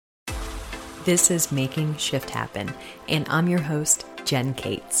This is Making Shift Happen, and I'm your host, Jen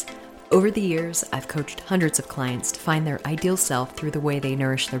Cates. Over the years, I've coached hundreds of clients to find their ideal self through the way they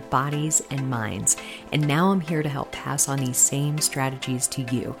nourish their bodies and minds, and now I'm here to help pass on these same strategies to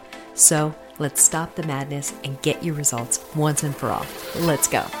you. So let's stop the madness and get your results once and for all. Let's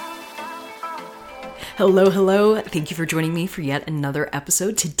go. Hello. Thank you for joining me for yet another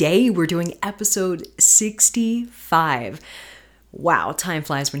episode. Today, we're doing episode 65. Wow, time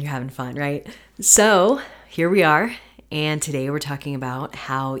flies when you're having fun, right? So here we are, and today we're talking about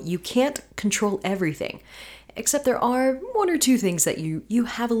how you can't control everything, except there are one or two things that you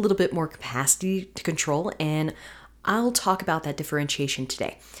have a little bit more capacity to control, and I'll talk about that differentiation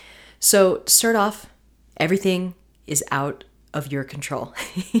today. So to start off, everything is out of your control.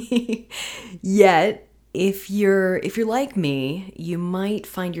 Yet, if you're like me, you might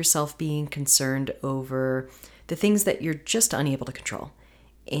find yourself being concerned over the things that you're just unable to control.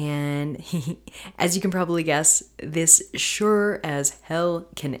 And as you can probably guess, this sure as hell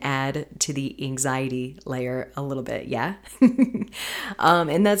can add to the anxiety layer a little bit, yeah?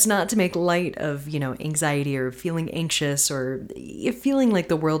 And that's not to make light of, anxiety or feeling anxious or feeling like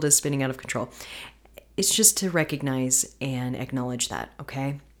the world is spinning out of control. It's just to recognize and acknowledge that,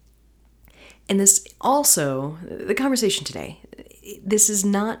 okay? And this also, the conversation today, this is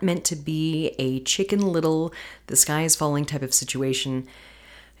not meant to be a Chicken Little, the sky is falling type of situation.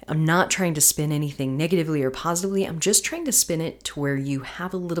 I'm not trying to spin anything negatively or positively. I'm just trying to spin it to where you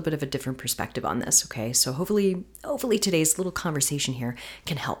have a little bit of a different perspective on this, okay? So hopefully today's little conversation here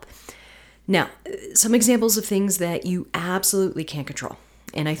can help. Now, some examples of things that you absolutely can't control.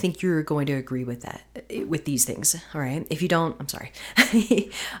 And I think you're going to agree with that, with these things, all right? If you don't, I'm sorry.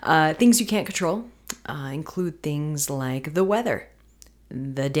 Things you can't control include things like the weather,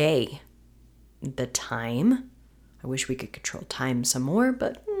 the day, the time. I wish we could control time some more,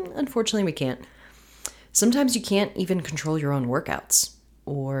 but unfortunately we can't. Sometimes you can't even control your own workouts,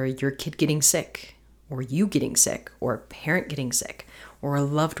 or your kid getting sick, or you getting sick, or a parent getting sick, or a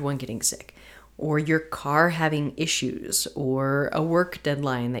loved one getting sick, or your car having issues, or a work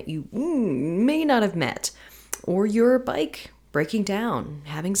deadline that you may not have met, or your bike breaking down,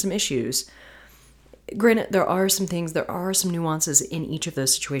 having some issues. Granted, there are some nuances in each of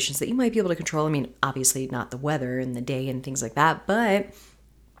those situations that you might be able to control. I mean, obviously not the weather and the day and things like that, but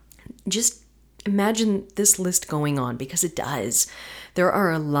just imagine this list going on, because it does. There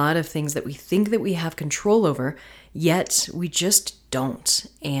are a lot of things that we think that we have control over, yet we just don't.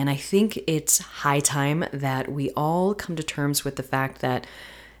 And I think it's high time that we all come to terms with the fact that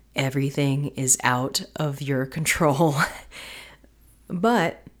everything is out of your control.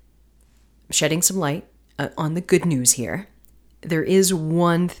 But shedding some light on the good news here, there is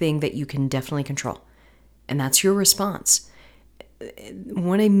one thing that you can definitely control, and that's your response.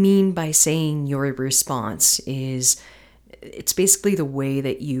 What I mean by saying your response is it's basically the way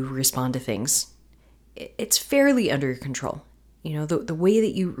that you respond to things. It's fairly under your control. The way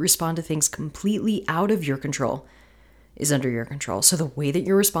that you respond to things completely out of your control is under your control. So the way that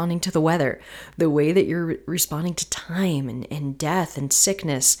you're responding to the weather, the way that you're responding to time and death and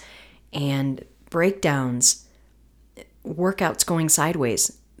sickness and breakdowns, workouts going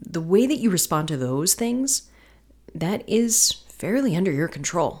sideways, the way that you respond to those things, that is fairly under your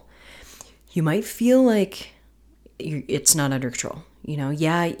control. You might feel like it's not under control. You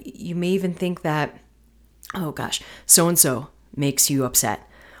may even think that, oh gosh, so-and-so makes you upset,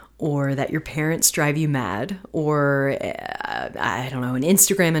 or that your parents drive you mad, or I don't know, an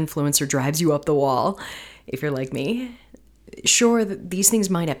Instagram influencer drives you up the wall, if you're like me. Sure, these things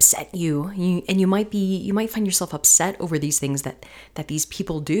might upset you, and you might find yourself upset over these things that these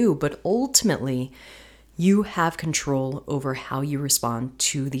people do, but ultimately, you have control over how you respond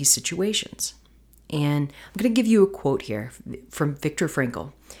to these situations. And I'm going to give you a quote here from Viktor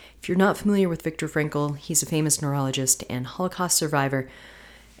Frankl. If you're not familiar with Viktor Frankl, he's a famous neurologist and Holocaust survivor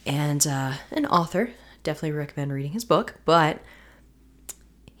and an author. Definitely recommend reading his book, but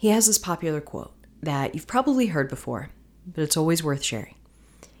he has this popular quote that you've probably heard before, but it's always worth sharing.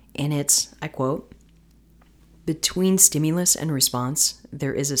 And it's, I quote, "Between stimulus and response,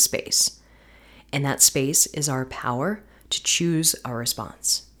 there is a space. And that space is our power to choose our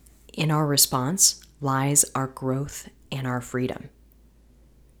response. In our response lies our growth and our freedom."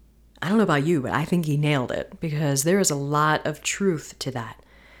 I don't know about you, but I think he nailed it, because there is a lot of truth to that.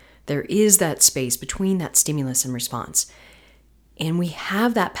 There is that space between that stimulus and response. And we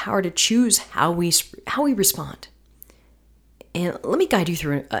have that power to choose how we respond. And let me guide you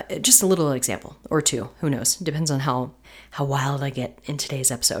through just a little example or two. Who knows? Depends on how wild I get in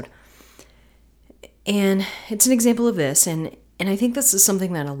today's episode. And it's an example of this. And And I think this is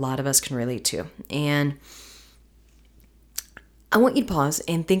something that a lot of us can relate to. And I want you to pause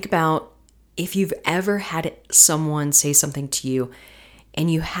and think about if you've ever had someone say something to you and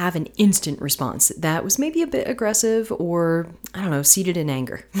you have an instant response that was maybe a bit aggressive or, I don't know, seated in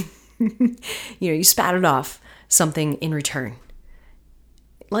anger. You spatted off something in return.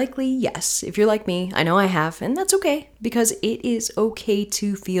 Likely, yes. If you're like me, I know I have, and that's okay, because it is okay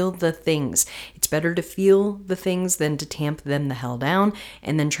to feel the things. It's better to feel the things than to tamp them the hell down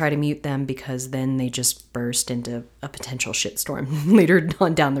and then try to mute them, because then they just burst into a potential shitstorm later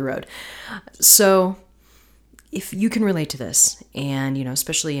on down the road. So if you can relate to this, and,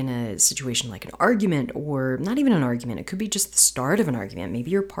 especially in a situation like an argument, or not even an argument, it could be just the start of an argument.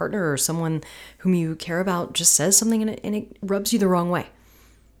 Maybe your partner or someone whom you care about just says something and it rubs you the wrong way.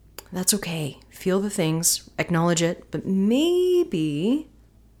 That's okay. Feel the things, acknowledge it, but maybe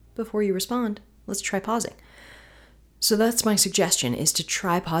before you respond, let's try pausing. So that's my suggestion, is to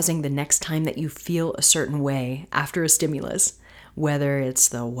try pausing the next time that you feel a certain way after a stimulus, whether it's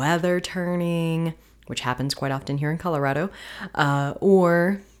the weather turning, which happens quite often here in Colorado,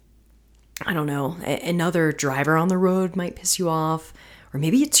 or, I don't know, another driver on the road might piss you off, or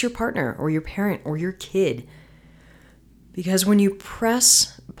maybe it's your partner or your parent or your kid. Because when you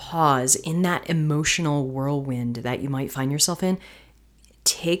press pause in that emotional whirlwind that you might find yourself in,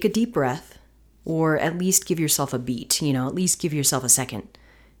 take a deep breath, or at least give yourself a beat, at least give yourself a second,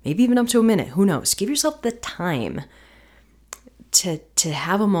 maybe even up to a minute, who knows? Give yourself the time to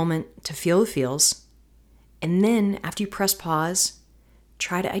have a moment to feel the feels. And then after you press pause,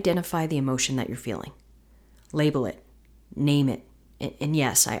 try to identify the emotion that you're feeling. Label it, name it. And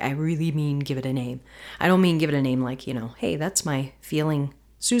yes, I really mean give it a name. I don't mean give it a name like, hey, that's my feeling,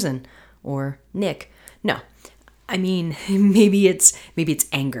 Susan or Nick. No, I mean, maybe it's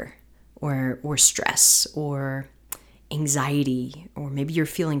anger or stress or anxiety, or maybe you're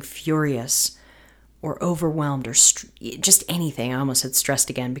feeling furious or overwhelmed or just anything. I almost said stressed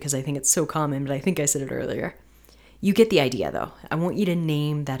again because I think it's so common, but I think I said it earlier. You get the idea though. I want you to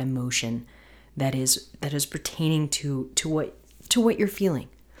name that emotion that is pertaining to what you're feeling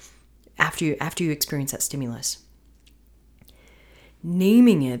after you experience that stimulus.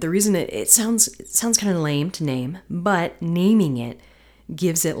 Naming it, the reason it sounds kind of lame to name, but naming it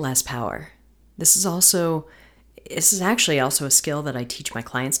gives it less power. This is actually also a skill that I teach my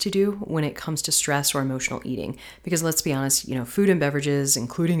clients to do when it comes to stress or emotional eating. Because let's be honest, food and beverages,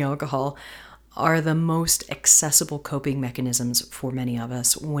 including alcohol, are the most accessible coping mechanisms for many of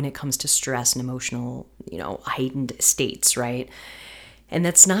us when it comes to stress and emotional, heightened states, right? And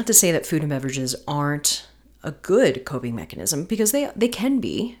that's not to say that food and beverages aren't a good coping mechanism, because they can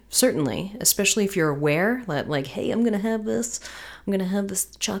be, certainly, especially if you're aware that, like, hey, I'm going to have this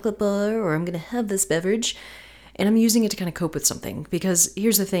chocolate bar, or I'm going to have this beverage, and I'm using it to kind of cope with something. Because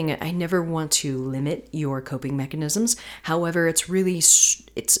here's the thing, I never want to limit your coping mechanisms. However, it's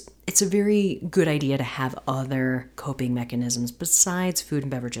a very good idea to have other coping mechanisms besides food and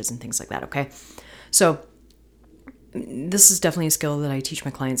beverages and things like that, okay? So this is definitely a skill that I teach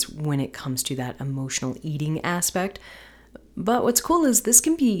my clients when it comes to that emotional eating aspect. But what's cool is this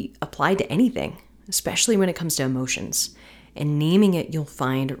can be applied to anything, especially when it comes to emotions. And naming it, you'll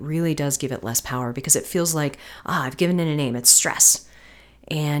find, really does give it less power, because it feels like, I've given it a name, it's stress.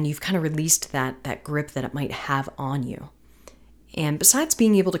 And you've kind of released that grip that it might have on you. And besides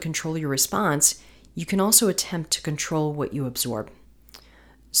being able to control your response, you can also attempt to control what you absorb.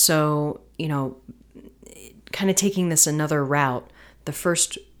 So, kind of taking this another route, the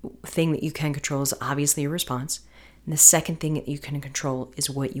first thing that you can control is obviously your response. And the second thing that you can control is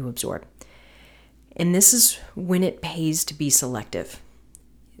what you absorb. And this is when it pays to be selective.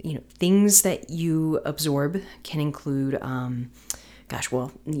 Things that you absorb can include,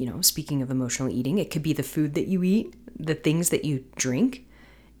 speaking of emotional eating, it could be the food that you eat, the things that you drink,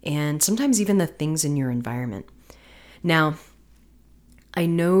 and sometimes even the things in your environment. Now, I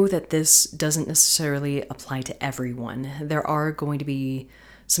know that this doesn't necessarily apply to everyone. There are going to be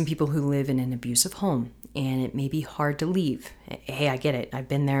some people who live in an abusive home, and it may be hard to leave. Hey, I get it. I've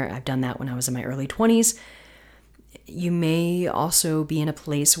been there. I've done that when I was in my early 20s. You may also be in a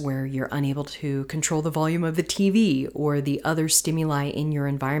place where you're unable to control the volume of the TV or the other stimuli in your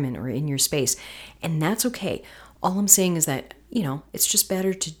environment or in your space. And that's okay. All I'm saying is that, it's just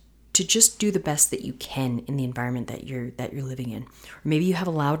better to just do the best that you can in the environment that you're living in. Or maybe you have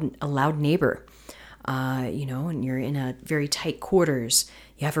a loud neighbor, and you're in a very tight quarters.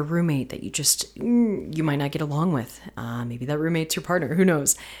 You have a roommate that you might not get along with. Maybe that roommate's your partner. Who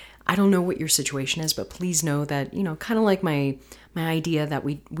knows? I don't know what your situation is, but please know that, kind of like my idea that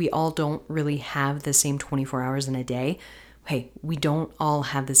we all don't really have the same 24 hours in a day. Hey, we don't all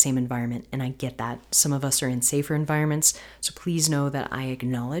have the same environment, and I get that. Some of us are in safer environments, so please know that I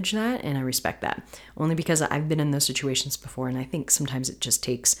acknowledge that and I respect that. Only because I've been in those situations before, and I think sometimes it just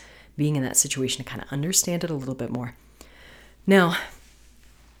takes being in that situation to kind of understand it a little bit more. Now,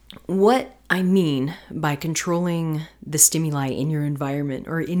 what I mean by controlling the stimuli in your environment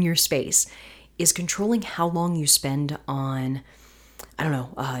or in your space is controlling how long you spend on, I don't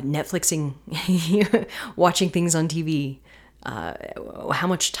know, Netflixing, watching things on TV, how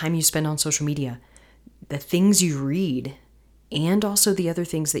much time you spend on social media, the things you read, and also the other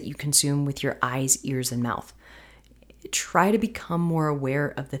things that you consume with your eyes, ears, and mouth. Try to become more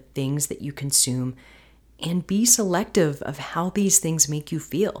aware of the things that you consume and be selective of how these things make you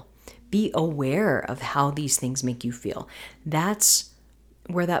feel. Be aware of how these things make you feel. That's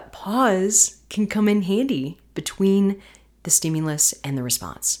where that pause can come in handy between the stimulus and the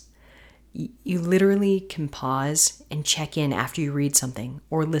response. You literally can pause and check in after you read something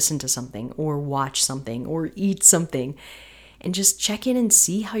or listen to something or watch something or eat something and just check in and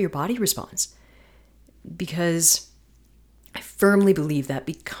see how your body responds. Because I firmly believe that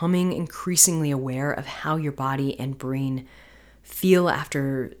becoming increasingly aware of how your body and brain feel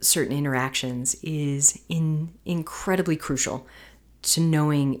after certain interactions is incredibly crucial to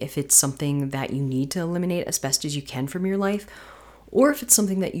knowing if it's something that you need to eliminate as best as you can from your life, or if it's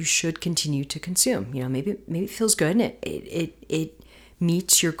something that you should continue to consume. Maybe it feels good and it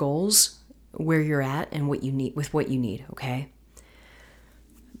meets your goals where you're at and what you need with what you need, okay?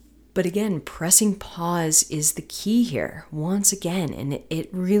 But again, pressing pause is the key here, once again, and it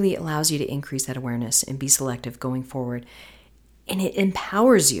really allows you to increase that awareness and be selective going forward. And it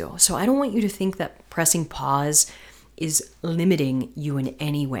empowers you. So I don't want you to think that pressing pause is limiting you in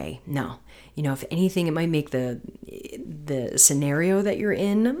any way. No. If anything, it might make the scenario that you're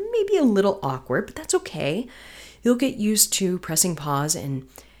in maybe a little awkward, but that's okay. You'll get used to pressing pause and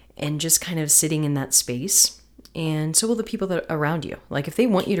just kind of sitting in that space. And so will the people that are around you. Like if they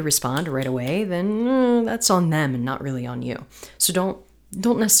want you to respond right away, then that's on them and not really on you. So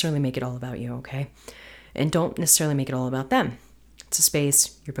don't necessarily make it all about you, okay? And don't necessarily make it all about them. It's a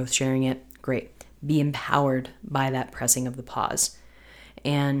space, you're both sharing it, great. Be empowered by that pressing of the pause.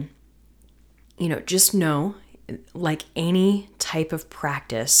 And, just know, like any type of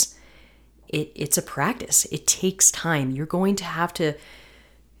practice, it's a practice. It takes time. You're going to have to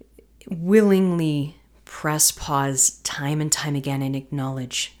willingly press pause time and time again and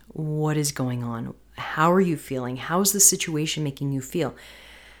acknowledge what is going on. How are you feeling? How's the situation making you feel?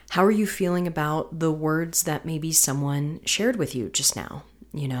 How are you feeling about the words that maybe someone shared with you just now?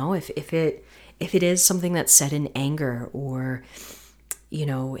 If it is something that's said in anger or,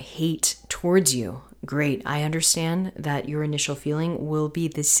 hate towards you, great. I understand that your initial feeling will be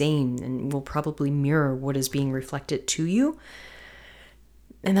the same and will probably mirror what is being reflected to you.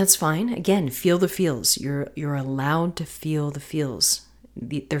 And that's fine. Again, feel the feels. You're allowed to feel the feels.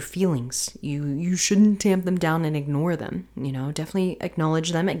 Their feelings. You shouldn't tamp them down and ignore them. Definitely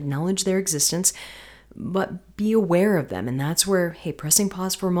acknowledge them, acknowledge their existence, but be aware of them. And that's where, hey, pressing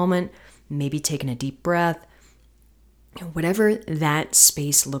pause for a moment, maybe taking a deep breath, whatever that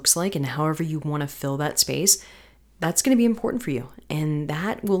space looks like and however you want to fill that space, that's going to be important for you. And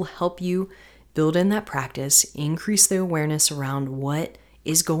that will help you build in that practice, increase the awareness around what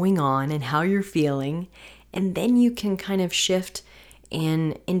is going on and how you're feeling, and then you can kind of shift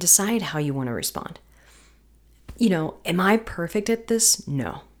and decide how you want to respond. Am I perfect at this?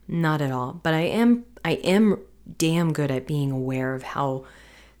 No, not at all. But I am damn good at being aware of how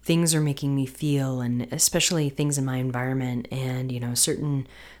things are making me feel, and especially things in my environment and, certain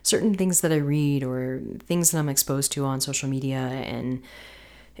things that I read or things that I'm exposed to on social media. And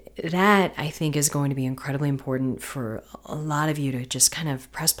that, I think, is going to be incredibly important for a lot of you to just kind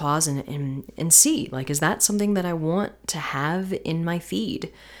of press pause and see, like, is that something that I want to have in my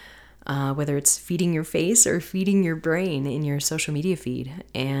feed? Whether it's feeding your face or feeding your brain in your social media feed.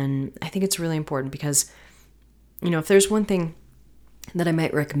 And I think it's really important because, if there's one thing that I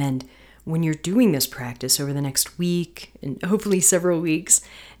might recommend when you're doing this practice over the next week and hopefully several weeks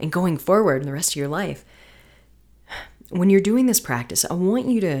and going forward in the rest of your life, when you're doing this practice, I want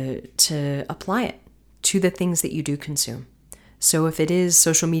you to apply it to the things that you do consume. So if it is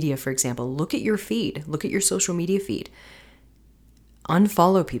social media, for example, look at your feed, look at your social media feed.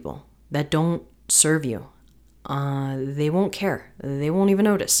 Unfollow people that don't serve you. They won't care. They won't even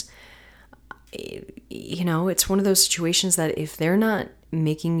notice. It's one of those situations that if they're not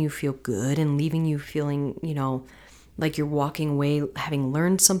making you feel good and leaving you feeling, like you're walking away having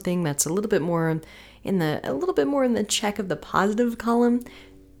learned something that's a little bit more in the check of the positive column,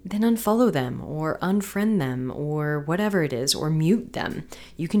 then unfollow them or unfriend them or whatever it is, or mute them.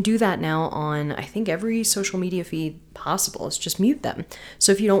 You can do that now on, I think, every social media feed possible. It's just mute them.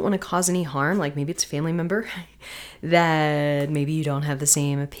 So if you don't want to cause any harm, like maybe it's a family member that maybe you don't have the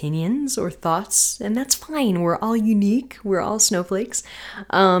same opinions or thoughts, and that's fine. We're all unique. We're all snowflakes.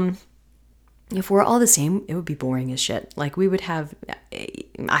 If we're all the same, it would be boring as shit. Like we would have,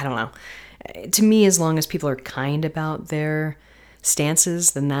 I don't know. To me, as long as people are kind about their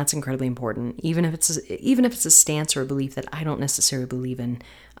stances, then that's incredibly important. Even if it's a stance or a belief that I don't necessarily believe in,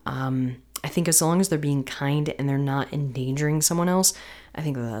 I think as long as they're being kind and they're not endangering someone else, I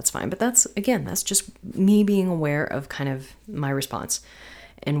think that's fine. But that's just me being aware of kind of my response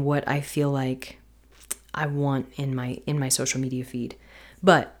and what I feel like I want in my social media feed.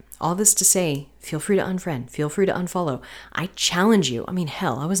 But all this to say, feel free to unfriend, feel free to unfollow. I challenge you. I mean,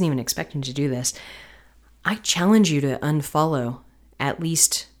 hell, I wasn't even expecting to do this. I challenge you to unfollow at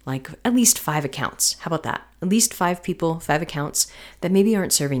least 5 accounts. How about that? At least 5 people, 5 accounts that maybe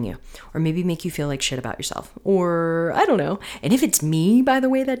aren't serving you, or maybe make you feel like shit about yourself, or I don't know. And if it's me, by the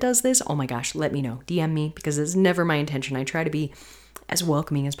way, that does this, oh my gosh, let me know. DM me, because it's never my intention. I try to be as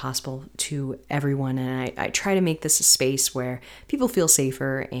welcoming as possible to everyone, and I try to make this a space where people feel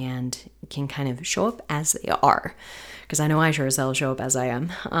safer and can kind of show up as they are, because I know I sure as hell show up as I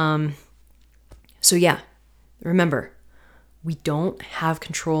am. So yeah, remember, we don't have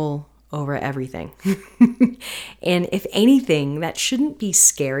control over everything. And if anything, that shouldn't be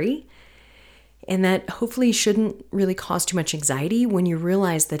scary, and that hopefully shouldn't really cause too much anxiety when you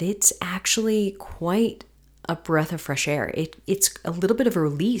realize that it's actually quite a breath of fresh air. It's a little bit of a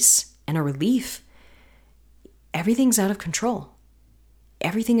release and a relief. Everything's out of control.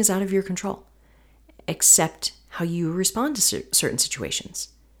 Everything is out of your control, except how you respond to certain situations.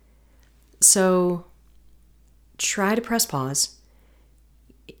 So try to press pause,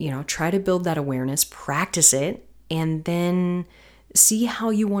 try to build that awareness, practice it, and then see how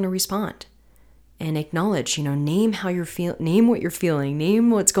you want to respond. And acknowledge, name how you're name what you're feeling, name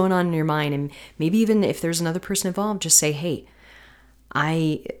what's going on in your mind, and maybe even if there's another person involved, just say, hey,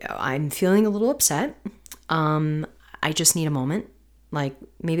 I'm feeling a little upset. I just need a moment. Like,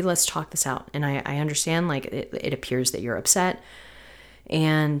 maybe let's talk this out. And I understand, like, it appears that you're upset.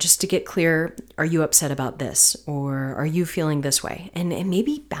 And just to get clear, are you upset about this? Or are you feeling this way? And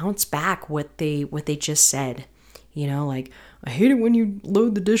maybe bounce back what they just said. Like, I hate it when you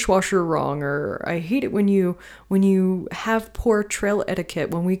load the dishwasher wrong, or I hate it when you have poor trail etiquette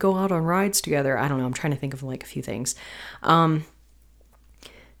when we go out on rides together. I don't know. I'm trying to think of like a few things.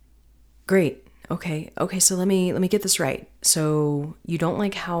 Great. Okay. So let me get this right. So you don't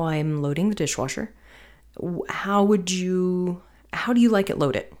like how I'm loading the dishwasher. How do you like it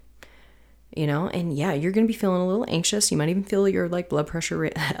loaded? And yeah, you're going to be feeling a little anxious. You might even feel your like blood pressure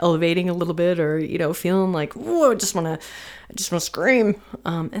elevating a little bit, or, feeling like, whoa, I just want to scream.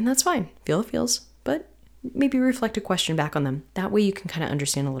 And that's fine. Feel the feels, but maybe reflect a question back on them. That way you can kind of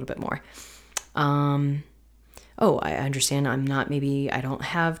understand a little bit more. Oh, I understand I don't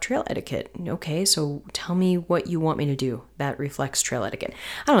have trail etiquette. Okay, so tell me what you want me to do that reflects trail etiquette.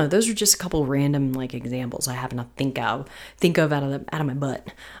 I don't know. Those are just a couple random like examples I happen to think of out of my butt.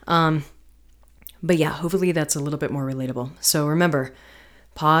 But yeah, hopefully that's a little bit more relatable. So remember,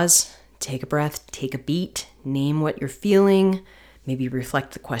 pause, take a breath, take a beat, name what you're feeling, maybe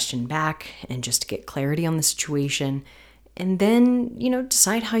reflect the question back and just get clarity on the situation. And then,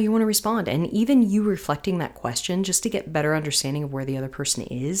 decide how you want to respond. And even you reflecting that question just to get better understanding of where the other person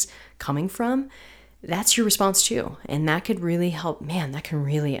is coming from, that's your response too. And that could really help. Man, that can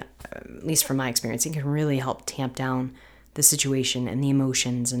really, at least from my experience, it can really help tamp down the situation and the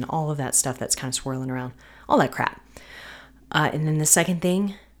emotions and all of that stuff that's kind of swirling around, all that crap. And then the second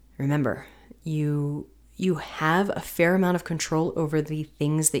thing, remember, you have a fair amount of control over the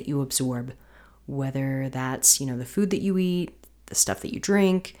things that you absorb, whether that's, the food that you eat, the stuff that you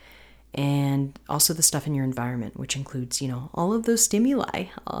drink, and also the stuff in your environment, which includes, all of those stimuli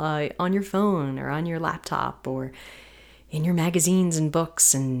on your phone or on your laptop or in your magazines and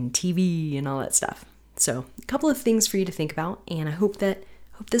books and TV and all that stuff. So a couple of things for you to think about, and I hope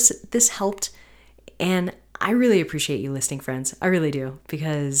this helped. And I really appreciate you listening, friends. I really do,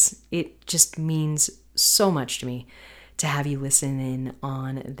 because it just means so much to me to have you listen in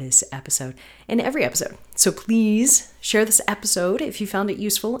on this episode and every episode. So please share this episode if you found it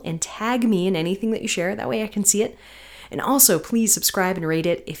useful, and tag me in anything that you share. That way I can see it. And also, please subscribe and rate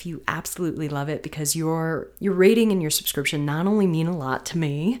it if you absolutely love it, because your rating and your subscription not only mean a lot to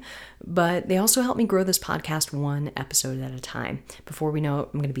me, but they also help me grow this podcast one episode at a time. Before we know it,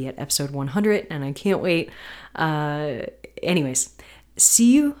 I'm going to be at episode 100, and I can't wait. Anyways,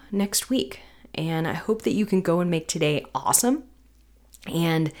 see you next week. And I hope that you can go and make today awesome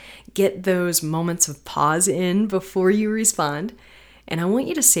and get those moments of pause in before you respond. And I want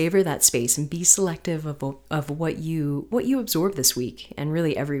you to savor that space and be selective of what you absorb this week and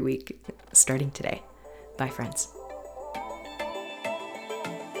really every week starting today. Bye, friends.